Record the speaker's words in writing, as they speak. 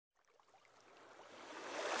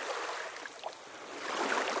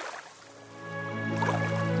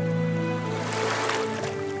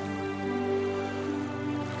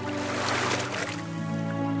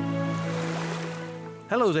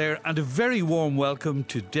Hello there, and a very warm welcome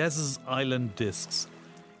to Des's Island Discs.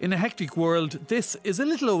 In a hectic world, this is a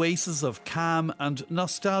little oasis of calm and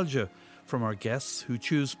nostalgia from our guests who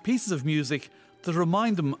choose pieces of music that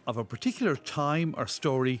remind them of a particular time or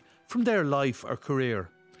story from their life or career.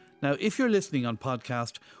 Now, if you're listening on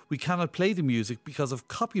podcast, we cannot play the music because of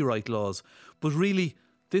copyright laws, but really,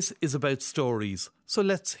 this is about stories, so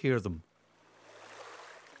let's hear them.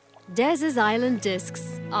 Des's Island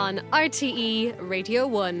Discs on RTE Radio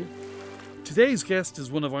 1. Today's guest is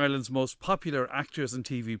one of Ireland's most popular actors and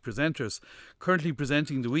TV presenters, currently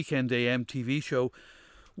presenting the Weekend AM TV show.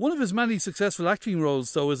 One of his many successful acting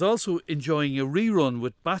roles, though, is also enjoying a rerun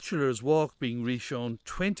with Bachelor's Walk being reshown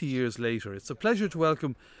 20 years later. It's a pleasure to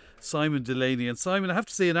welcome Simon Delaney. And Simon, I have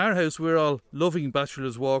to say, in our house, we're all loving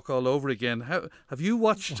Bachelor's Walk all over again. Have you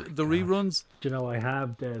watched the reruns? Do you know, I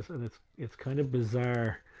have, Des, and it's kind of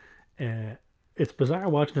bizarre. It's bizarre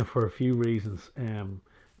watching it for a few reasons.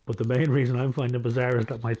 But the main reason I'm finding it bizarre is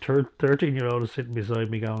that my 13-year-old is sitting beside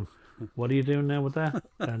me going, "What are you doing now with that?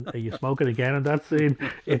 And are you smoking again in that scene?"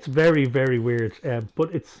 It's very, very weird. But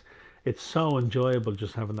it's so enjoyable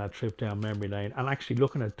just having that trip down memory lane. And actually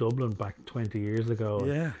looking at Dublin back 20 years ago.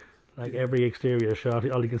 Yeah. Like every exterior shot,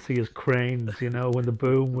 all you can see is cranes, you know, when the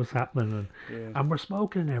boom was happening. And we're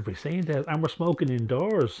smoking in every scene there, and we're smoking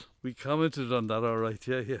indoors. We commented on that, all right,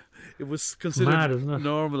 yeah. It was considered mad, isn't it?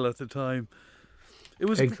 Normal at the time. It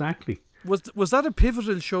was Exactly. Was that a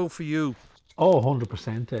pivotal show for you? Oh,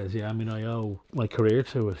 100% is, yeah. I mean, I owe my career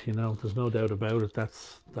to it, you know, there's no doubt about it.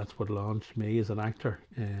 That's what launched me as an actor,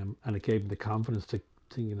 and it gave me the confidence to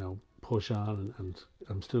you know, push on, and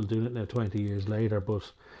I'm still doing it now 20 years later, but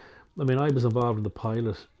I mean, I was involved in the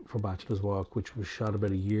pilot for Bachelor's Walk, which was shot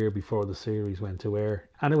about a year before the series went to air.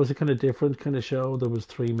 And it was a kind of different kind of show. There was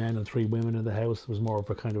 3 men and 3 women in the house. There was more of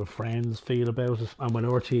a kind of a Friends feel about it. And when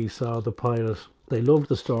RTE saw the pilot, they loved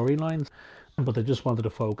the storylines, but they just wanted to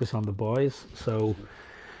focus on the boys. So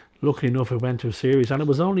luckily enough, it went to a series. And it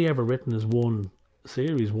was only ever written as one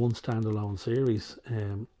series, one standalone series.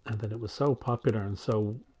 And then it was so popular and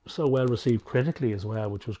so well received critically as well,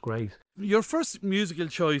 which was great. Your first musical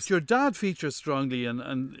choice, your dad features strongly,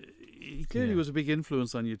 and he clearly was a big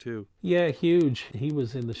influence on you too. Yeah, huge. He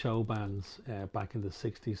was in the show bands back in the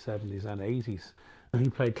 60s, 70s and 80s. And he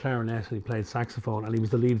played clarinet and he played saxophone, and he was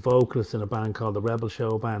the lead vocalist in a band called the Rebel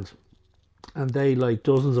Show Band. And they, like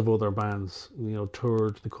dozens of other bands, you know,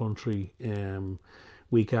 toured the country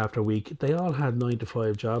week after week. They all had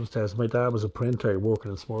 9-to-5 jobs. Tess. My dad was a printer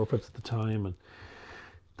working in Smurfits at the time, and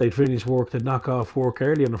they'd finish work, they'd knock off work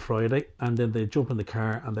early on a Friday, and then they'd jump in the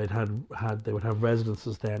car, and they would have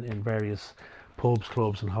residences then in various pubs,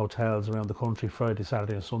 clubs and hotels around the country Friday,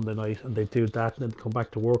 Saturday and Sunday night, and they'd do that and then come back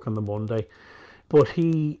to work on the Monday. But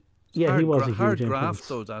he was a huge influence. Hard graft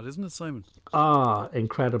though, that, isn't it, Simon?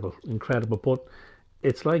 Incredible. But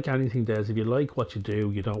it's like anything, Des, if you like what you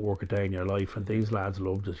do, you don't work a day in your life, and these lads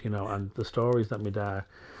loved it, you know. And the stories that my dad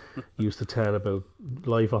used to tell about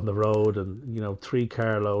life on the road, and you know, 3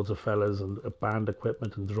 carloads of fellas and band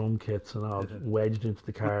equipment and drum kits and all wedged into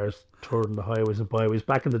the cars, touring the highways and byways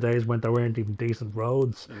back in the days when there weren't even decent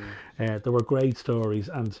roads. There were great stories,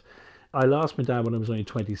 and I lost my dad when I was only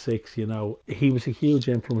 26. You know, he was a huge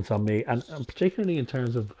influence on me, and particularly in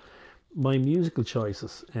terms of my musical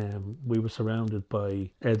choices. We were surrounded by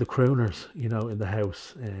the crooners, you know, in the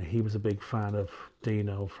house. He was a big fan of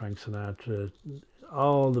Dino, Frank Sinatra,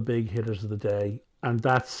 all the big hitters of the day, and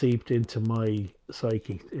that seeped into my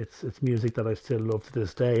psyche. It's music that I still love to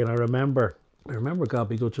this day. And I remember God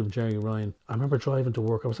Be Good to him, Jerry Ryan. I remember driving to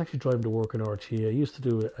work. I was actually driving to work in RTE. I used to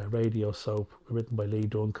do a radio soap written by Lee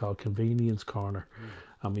Dunn called Convenience Corner,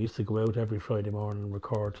 and we used to go out every Friday morning and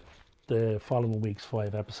record the following week's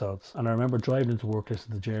 5 episodes. And I remember driving into work,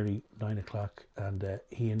 listening to Jerry 9 o'clock, and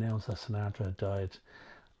he announced that Sinatra had died.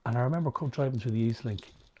 And I remember driving through the East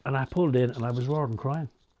Link, and I pulled in and I was roaring crying.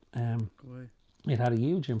 It had a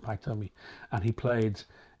huge impact on me. And he played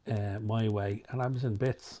My Way, and I was in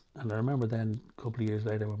bits. And I remember then a couple of years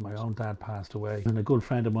later when my own dad passed away, and a good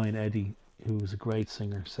friend of mine, Eddie, who was a great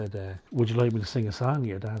singer, said, "Would you like me to sing a song at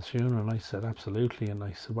your dad's funeral?" And I said, "Absolutely." And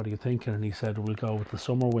I said, "What are you thinking?" And he said, "We'll go with The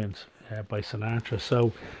Summer Wind by Sinatra."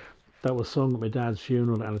 So that was sung at my dad's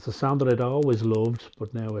funeral, and it's a song that I'd always loved,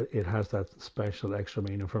 but now it has that special extra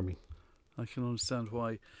meaning for me. I can understand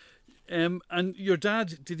why. And your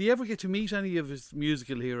dad, did he ever get to meet any of his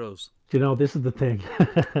musical heroes? You know, this is the thing.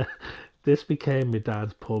 This became my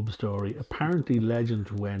dad's pub story. Apparently legend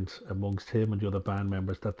went amongst him and the other band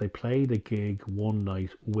members that they played a gig one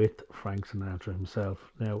night with Frank Sinatra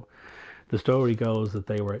himself. Now, The story goes that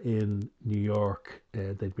they were in New York.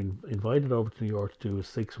 They'd been invited over to New York to do a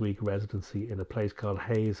 6-week residency in a place called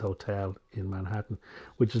Hayes Hotel in Manhattan,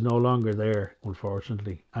 which is no longer there,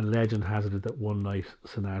 unfortunately. And legend has it that one night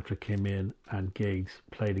Sinatra came in and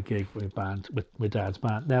played a gig with Dad's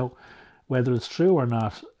band. Now, whether it's true or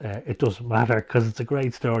not, it doesn't matter, because it's a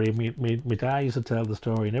great story. My dad used to tell the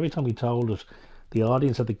story, and every time he told it, the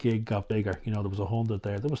audience at the gig got bigger. You know, there was 100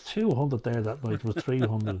 there. There was 200 there that night. There was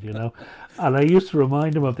 300, you know. And I used to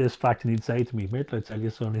remind him of this fact, and he'd say to me, Myrtle, I tell you,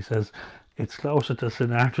 son, he says, it's closer to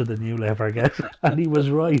Sinatra than you'll ever get. And he was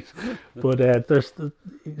right. But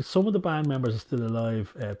some of the band members are still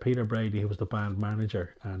alive. Peter Brady, who was the band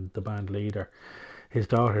manager and the band leader, his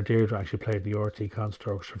daughter Deirdre actually played the RT Concert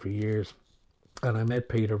Orchestra for years. And I met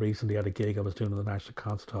Peter recently at a gig I was doing at the National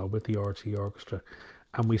Concert Hall with the RT Orchestra.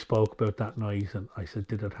 And we spoke about that night, and I said,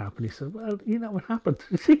 did it happen? He said, well, you know, it happened.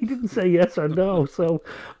 He didn't say yes or no. So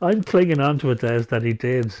I'm clinging on to it, Des, that he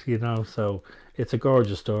did, you know. So it's a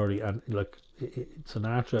gorgeous story. And look,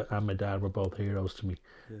 Sinatra and my dad were both heroes to me.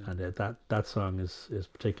 Yeah. And that song is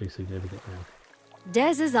particularly significant now.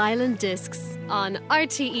 Des's Island Discs on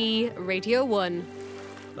RTE Radio 1.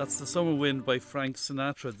 That's The Summer Wind by Frank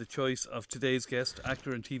Sinatra, the choice of today's guest,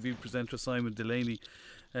 actor and TV presenter Simon Delaney.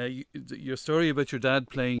 Your story about your dad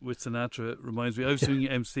playing with Sinatra reminds me, I was doing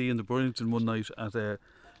MC in the Burlington one night at a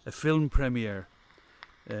film premiere,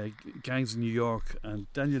 Gangs in New York, and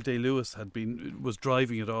Daniel Day-Lewis was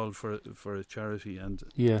driving it all for a charity, and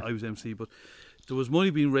I was MC, but there was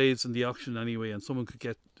money being raised in the auction anyway, and someone could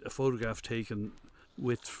get a photograph taken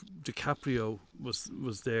with DiCaprio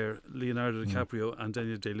was there, Leonardo DiCaprio and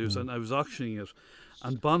Daniel Day-Lewis, and I was auctioning it,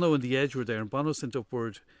 and Bono and The Edge were there, and Bono sent up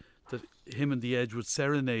word that him and The Edge would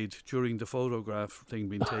serenade during the photograph thing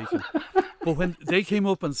being taken. But when they came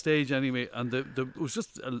up on stage anyway, and it was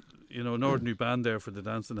just an ordinary band there for the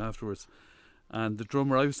dancing afterwards, and the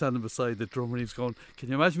drummer, I was standing beside the drummer, and he was going, can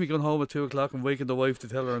you imagine me going home at 2 o'clock and waking the wife to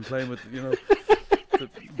tell her I'm playing with,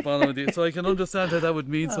 so I can understand how that would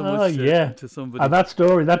mean so much to somebody. And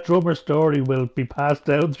that drummer story will be passed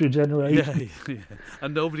down through generations. Yeah.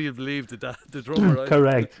 And nobody will believe the drummer.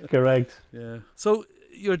 Correct. Yeah. So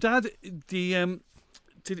your dad, he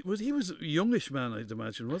was a youngish man, I'd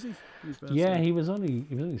imagine, was he? He was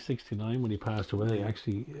only 69 when he passed away.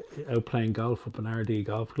 Actually, out playing golf up in RD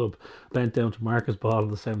Golf Club, bent down to Marcus Ball on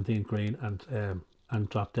the 17th green and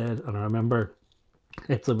dropped dead. And I remember,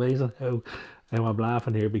 it's amazing how I'm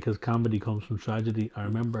laughing here because comedy comes from tragedy. I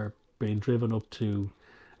remember being driven up to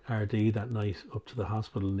RD that night, up to the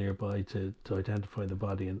hospital nearby to identify the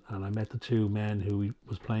body, and I met the two men who he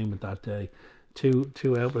was playing with that day. Two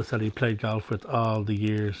outfits that he played golf with all the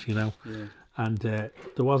years, you know. Yeah. And there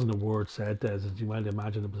wasn't a word said, as you might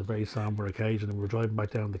imagine. It was a very sombre occasion, and we were driving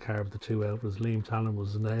back down the car with the two outfits. Liam Talon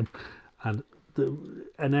was his name, and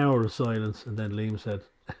an hour of silence, and then Liam said,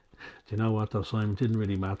 do you know what though, Simon, it didn't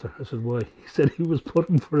really matter. I said, why? He said he was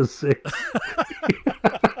putting for a 6.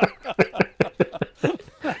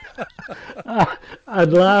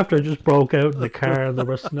 And laughter just broke out in the car, and there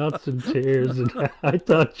were snots and tears, and I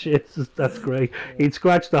thought, Jesus, that's great. He'd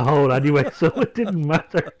scratched the hole anyway, so it didn't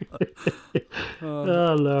matter.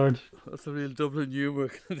 Oh Lord. That's a real Dublin humour.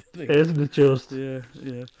 Isn't it just? Yeah.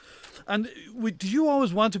 And did you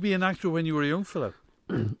always want to be an actor when you were a young fella?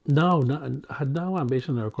 No, I had no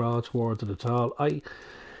ambition or grow towards it at all. I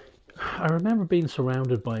remember being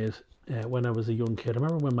surrounded by it when I was a young kid. I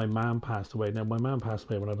remember when my mum passed away. Now, my mum passed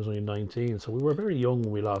away when I was only 19, so we were very young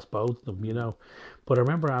when we lost both of them, you know. But I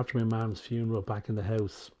remember after my mum's funeral back in the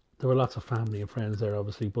house, there were lots of family and friends there,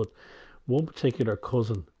 obviously, but one particular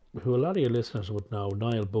cousin, who a lot of your listeners would know,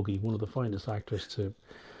 Niall Buggy, one of the finest actors to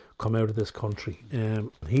come out of this country,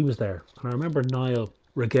 he was there. And I remember Niall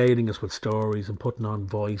regaling us with stories and putting on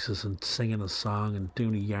voices and singing a song and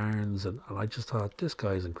doing yarns, and I just thought, this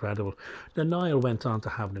guy's incredible. Then Niall went on to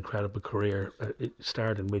have an incredible career. It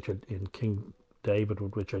started in King David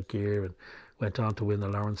with Richard Gere, and went on to win the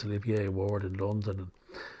Laurence Olivier Award in London. And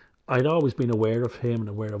I'd always been aware of him and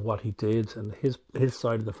aware of what he did, and his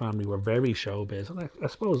side of the family were very showbiz, and I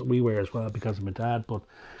suppose we were as well because of my dad, but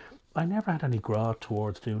I never had any graw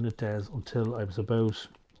towards doing it, Des, until I was about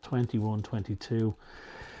 21, 22,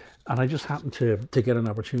 and I just happened to get an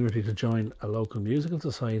opportunity to join a local musical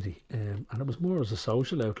society, and it was more as a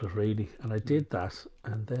social outlet really, and I did that,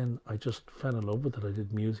 and then I just fell in love with it. I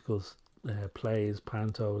did musicals, plays,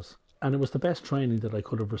 pantos, and it was the best training that I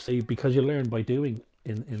could have received, because you learn by doing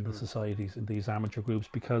in the societies, in these amateur groups,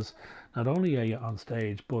 because not only are you on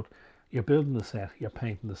stage, but You're building the set, you're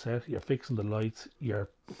painting the set, you're fixing the lights, you're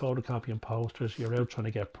photocopying posters, you're out trying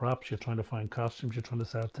to get props, you're trying to find costumes, you're trying to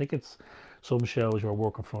sell tickets. Some shows you were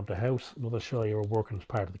working front of house, another show you were working as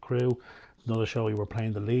part of the crew, another show you were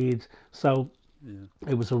playing the leads. So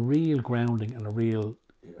it was a real grounding and a real,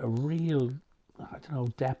 I don't know,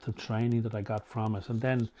 depth of training that I got from it. And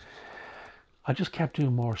then I just kept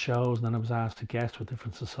doing more shows, and then I was asked to guest with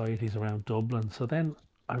different societies around Dublin. So then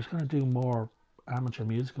I was going to do more amateur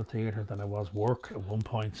musical theatre than I was work at one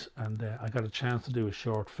point, and I got a chance to do a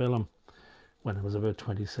short film when I was about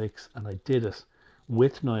 26, and I did it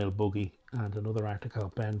with Niall Buggy and another actor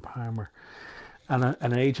called Ben Palmer. And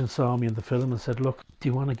an agent saw me in the film and said, "Look, do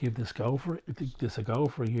you want to give this a go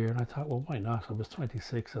for a year?" And I thought, well, why not? I was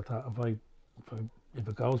 26. I thought if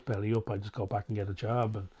it goes belly up, I just go back and get a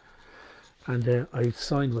job. And I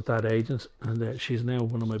signed with that agent, and she's now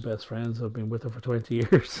one of my best friends. I've been with her for 20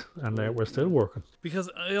 years, and we're still working. Because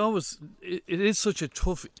it is such a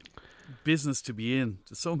tough business to be in.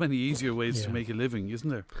 There's so many easier ways to make a living, isn't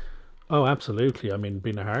there? Oh, absolutely. I mean,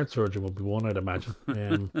 being a heart surgeon would be one, I'd imagine.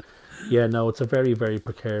 No, it's a very, very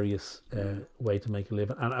precarious way to make a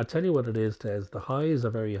living. And I tell you what it is, Des, the highs are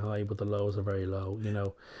very high, but the lows are very low, you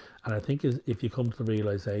know. And I think if you come to the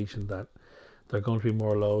realisation that there are going to be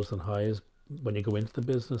more lows than highs when you go into the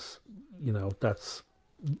business, you know,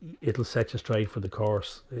 it'll set you straight for the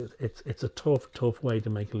course. It's a tough way to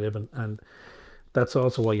make a living, and that's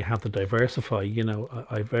also why you have to diversify. You know,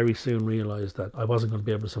 I very soon realised that I wasn't going to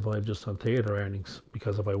be able to survive just on theatre earnings,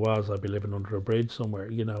 because if I was, I'd be living under a bridge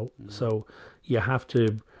somewhere, you know. So you have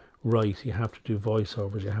to write, you have to do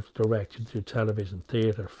voiceovers, you have to direct, you do television,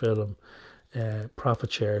 theatre, film,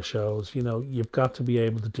 profit share shows. You know, you've got to be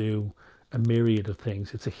able to do a myriad of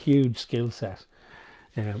things. It's a huge skill set,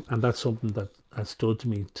 and that's something that has stood to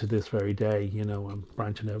me to this very day. You know, I'm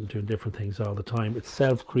branching out and doing different things all the time. It's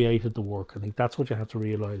self-created, the work. I think that's what you have to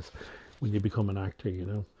realise when you become an actor, you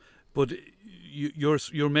know. But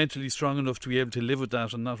you're mentally strong enough to be able to live with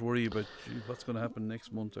that and not worry about what's going to happen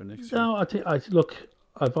next month or next year. No, look,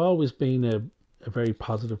 I've always been a very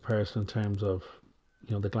positive person in terms of,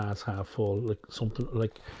 you know, the glass half full. Like something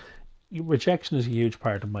like, rejection is a huge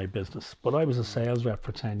part of my business, but I was a sales rep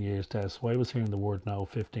for 10 years, Des, so I was hearing the word no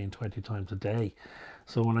 15, 20 times a day.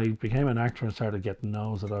 So when I became an actor and started getting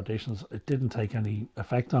no's at auditions, it didn't take any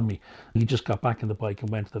effect on me. He just got back in the bike and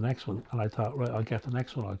went to the next one, and I thought, right, I'll get the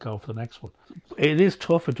next one, I'll go for the next one. It is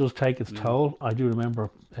tough, it does take its toll. I do remember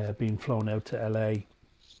being flown out to LA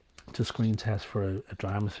to screen test for a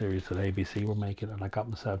drama series that ABC were making, and I got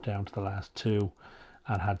myself down to the last two,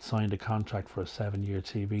 and had signed a contract for a 7-year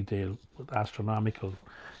TV deal with astronomical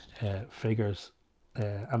figures.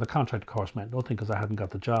 And the contract, of course, meant nothing because I hadn't got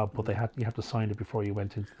the job, but you have to sign it before you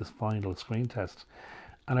went into this final screen test.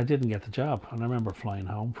 And I didn't get the job. And I remember flying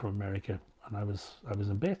home from America, and I was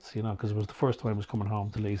in bits, you know, because it was the first time I was coming home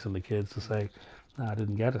to Lisa and the kids to say, no, I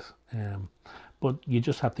didn't get it. But you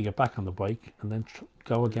just have to get back on the bike and then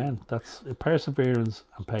go again. That's perseverance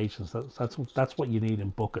and patience. That's what you need in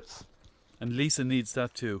buckets. And Lisa needs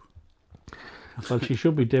that too. Well, she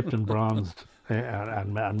should be dipped and bronzed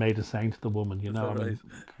and made a saint, the woman, you know.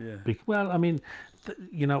 Right? Well, I mean,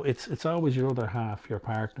 you know, it's always your other half, your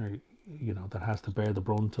partner, you know, that has to bear the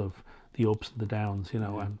brunt of the ups and the downs, you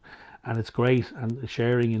know, and it's great, and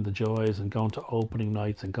sharing in the joys and going to opening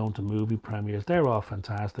nights and going to movie premieres, they're all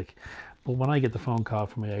fantastic. But when I get the phone call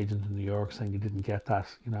from my agent in New York saying you didn't get that,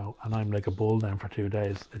 you know, and I'm like a bull then for 2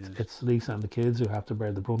 days, it's Lisa and the kids who have to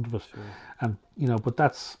bear the brunt of it. Sure. And, you know, but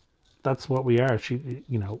that's what we are. She,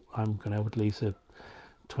 you know, I'm going out with Lisa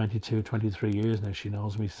 22, 23 years now. She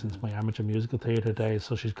knows me since my amateur musical theatre days,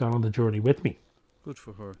 so she's gone on the journey with me. Good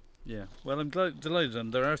for her. Yeah. Well, I'm delighted,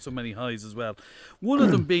 and there are so many highs as well. One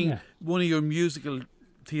of them being one of your musical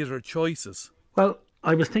theatre choices. Well,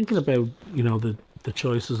 I was thinking about, you know, the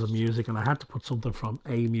choices of music, and I had to put something from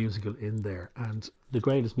a musical in there. And the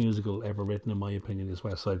greatest musical ever written, in my opinion, is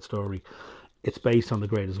West Side Story. It's based on the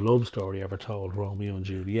greatest love story ever told, Romeo and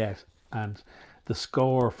Juliet. And the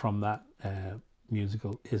score from that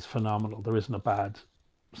musical is phenomenal. There isn't a bad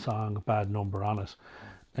song, a bad number on it.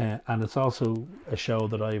 And it's also a show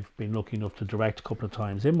that I've been lucky enough to direct a couple of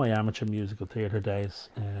times in my amateur musical theatre days.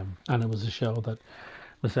 And it was a show that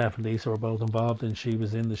myself and Lisa were both involved in. She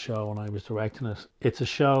was in the show and I was directing it. It's a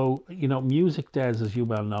show, you know, music does, as you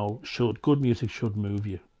well know, good music should move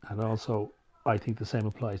you. And also, I think the same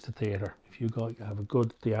applies to theatre. If you have a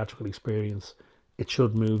good theatrical experience, it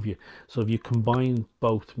should move you. So if you combine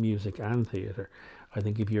both music and theatre, I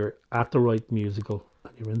think if you're at the right musical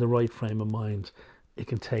and you're in the right frame of mind, it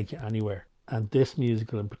can take you anywhere. And this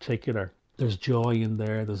musical in particular There's joy in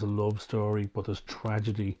there, there's a love story, but there's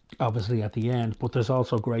tragedy, obviously, at the end. But there's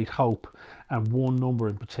also great hope. And one number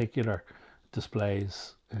in particular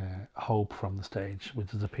displays hope from the stage,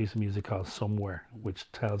 which is a piece of music called Somewhere,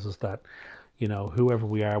 which tells us that, you know, whoever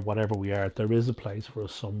we are, whatever we are, there is a place for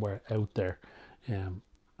us somewhere out there. And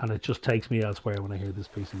it just takes me elsewhere when I hear this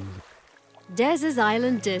piece of music. Des's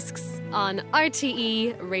Island Discs on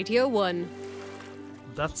RTE Radio 1.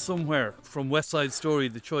 That's Somewhere from West Side Story,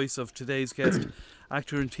 the choice of today's guest,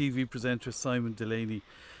 actor and TV presenter Simon Delaney.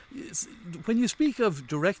 When you speak of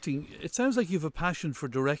directing, it sounds like you have a passion for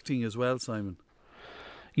directing as well, Simon.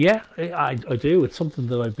 Yeah, I do. It's something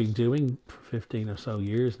that I've been doing for 15 or so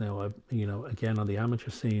years now. You know, again, on the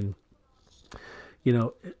amateur scene, you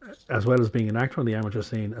know, as well as being an actor on the amateur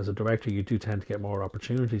scene, as a director, you do tend to get more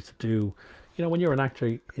opportunities to do. You know, when you're an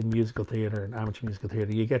actor in musical theatre and amateur musical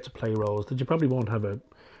theatre, you get to play roles that you probably won't have an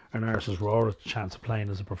arse's raw chance of playing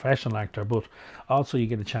as a professional actor, but also you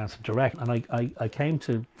get a chance to direct. And I came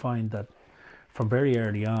to find that from very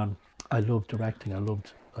early on, I loved directing. I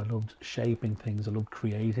loved shaping things. I loved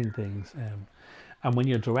creating things. And when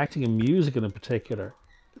you're directing a musical in particular,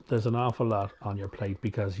 there's an awful lot on your plate,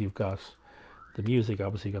 because you've got the music,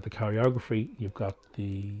 obviously you've got the choreography, you've got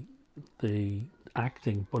the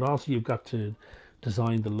acting, but also you've got to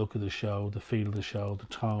design the look of the show, the feel of the show, the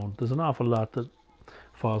tone. There's an awful lot that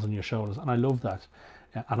falls on your shoulders, and I love that.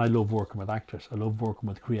 And I love working with actors. I love working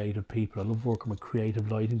with creative people. I love working with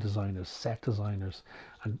creative lighting designers, set designers,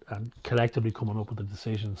 and collectively coming up with a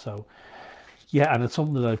decision. So yeah, and it's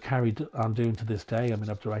something that I've carried on doing to this day. I mean,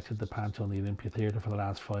 I've directed the Panto and the Olympia Theatre for the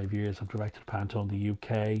last 5 years. I've directed Panto in the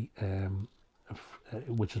UK,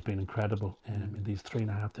 which has been incredible, in these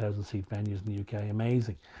 3,500 seat venues in the UK.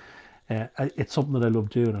 Amazing. It's something that I love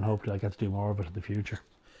doing, and hopefully I get to do more of it in the future.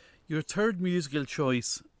 Your third musical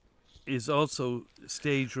choice is also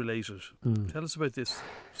stage related. Tell us about this,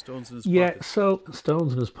 Stones in His Pockets. Yeah, so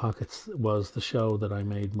Stones in His Pockets was the show that I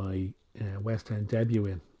made my West End debut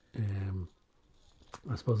in.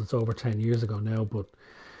 I suppose it's over 10 years ago now, but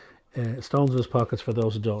Stones in His Pockets, for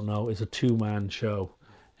those who don't know, is a two-man show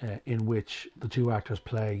in which the two actors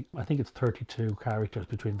play, I think it's 32 characters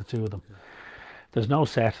between the two of them. There's no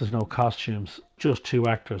set, there's no costumes, just two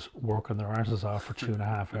actors working their arses off for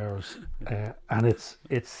 2.5 hours. And it's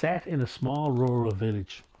set in a small rural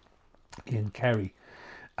village in Kerry.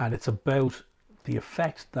 And it's about the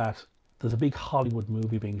effect that there's a big Hollywood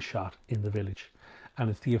movie being shot in the village. And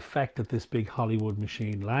it's the effect that this big Hollywood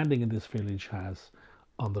machine landing in this village has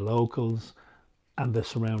on the locals and the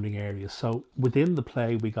surrounding areas. So within the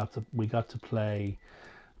play, we got to play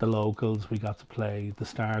the locals, we got to play the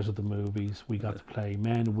stars of the movies, we got to play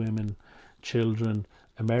men, women, children,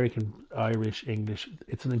 American, Irish, English.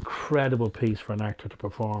 It's an incredible piece for an actor to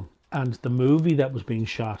perform. And the movie that was being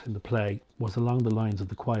shot in the play was along the lines of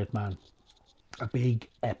The Quiet Man, a big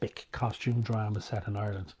epic costume drama set in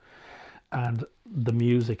Ireland. And the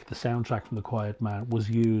music, the soundtrack from The Quiet Man, was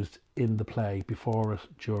used in the play, before it,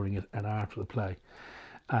 during it, and after the play.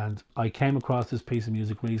 And I came across this piece of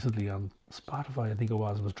music recently on Spotify, I think it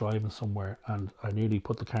was. I was driving somewhere and I nearly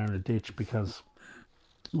put the car in a ditch, because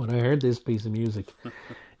when I heard this piece of music,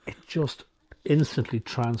 it just instantly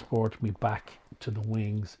transported me back to the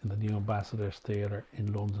wings in the New Ambassadors Theatre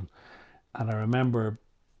in London. And I remember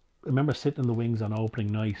sitting in the wings on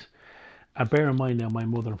opening night. And bear in mind now, my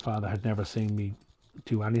mother and father had never seen me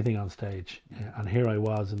do anything on stage. And here I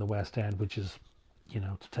was in the West End, which is, you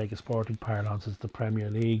know, to take a sporting parlance, it's the Premier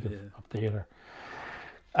League of theatre.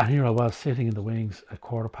 And here I was sitting in the wings at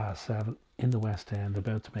 7:15 in the West End,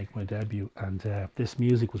 about to make my debut. And this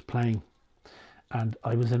music was playing. And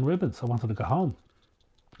I was in ribbons. I wanted to go home.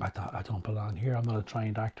 I thought, I don't belong here. I'm not a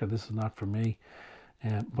trained actor. This is not for me.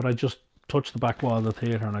 But I just touched the back wall of the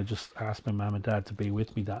theatre, and I just asked my mum and dad to be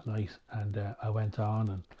with me that night. And I went on,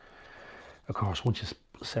 and of course, once you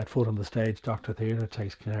set foot on the stage, Dr. Theatre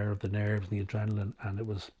takes care of the nerves and the adrenaline, and it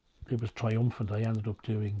was triumphant. I ended up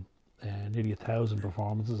doing nearly 1,000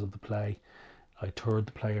 performances of the play. I toured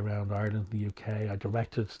the play around Ireland, the UK. I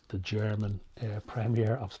directed the German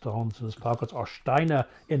premiere of Stones in His Pockets, or Steine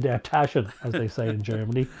in der Taschen, as they say in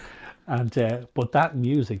Germany. And but that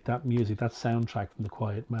music, that soundtrack from The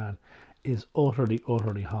Quiet Man, is utterly,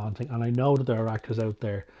 utterly haunting. And I know that there are actors out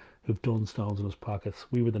there who've done Stones in His Pockets.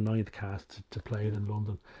 We were the 9th cast to play it in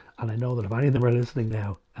London. And I know that if any of them are listening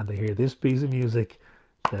now and they hear this piece of music,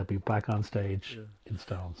 they'll be back on stage in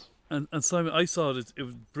Stones. And Simon, I saw it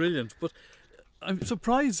was brilliant. But I'm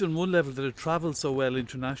surprised on one level that it travelled so well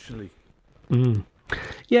internationally.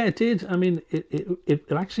 Yeah, it did. I mean, it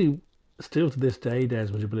actually, still to this day,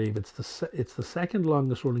 Des, would you believe, it's the second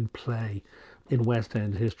longest running play in West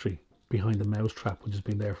End history. behind the Mousetrap, which has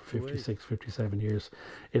been there for 56, 57 years.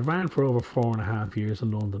 It ran for over 4.5 years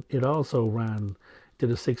in London. It also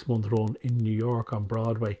did a 6-month run in New York on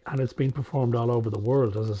Broadway, and it's been performed all over the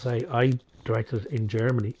world. As I say, I directed it in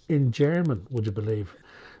Germany, in German, would you believe?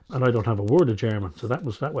 And I don't have a word of German, so that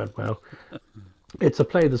went well. It's a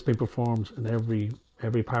play that's been performed in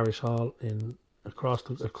every parish hall across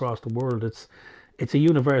the world. It's a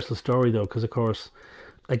universal story though, because of course,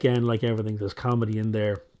 again, like everything, there's comedy in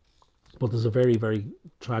there, but there's a very, very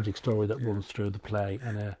tragic story that runs through the play,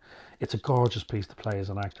 and it's a gorgeous piece to play as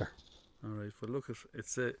an actor. All right, well, look,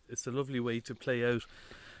 it's a lovely way to play out.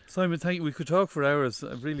 Simon, thank you. We could talk for hours.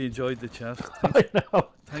 I've really enjoyed the chat. I know.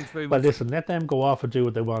 Thanks very much. Well, listen, let them go off and do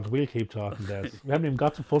what they want. We'll keep talking, Des. We haven't even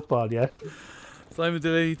got to football yet. Simon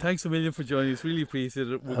Delaney, thanks a million for joining us. Really appreciate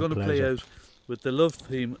it. We're going to play out with the love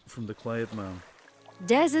theme from The Quiet Man.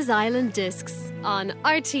 Des's Island Discs on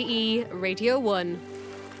RTE Radio 1.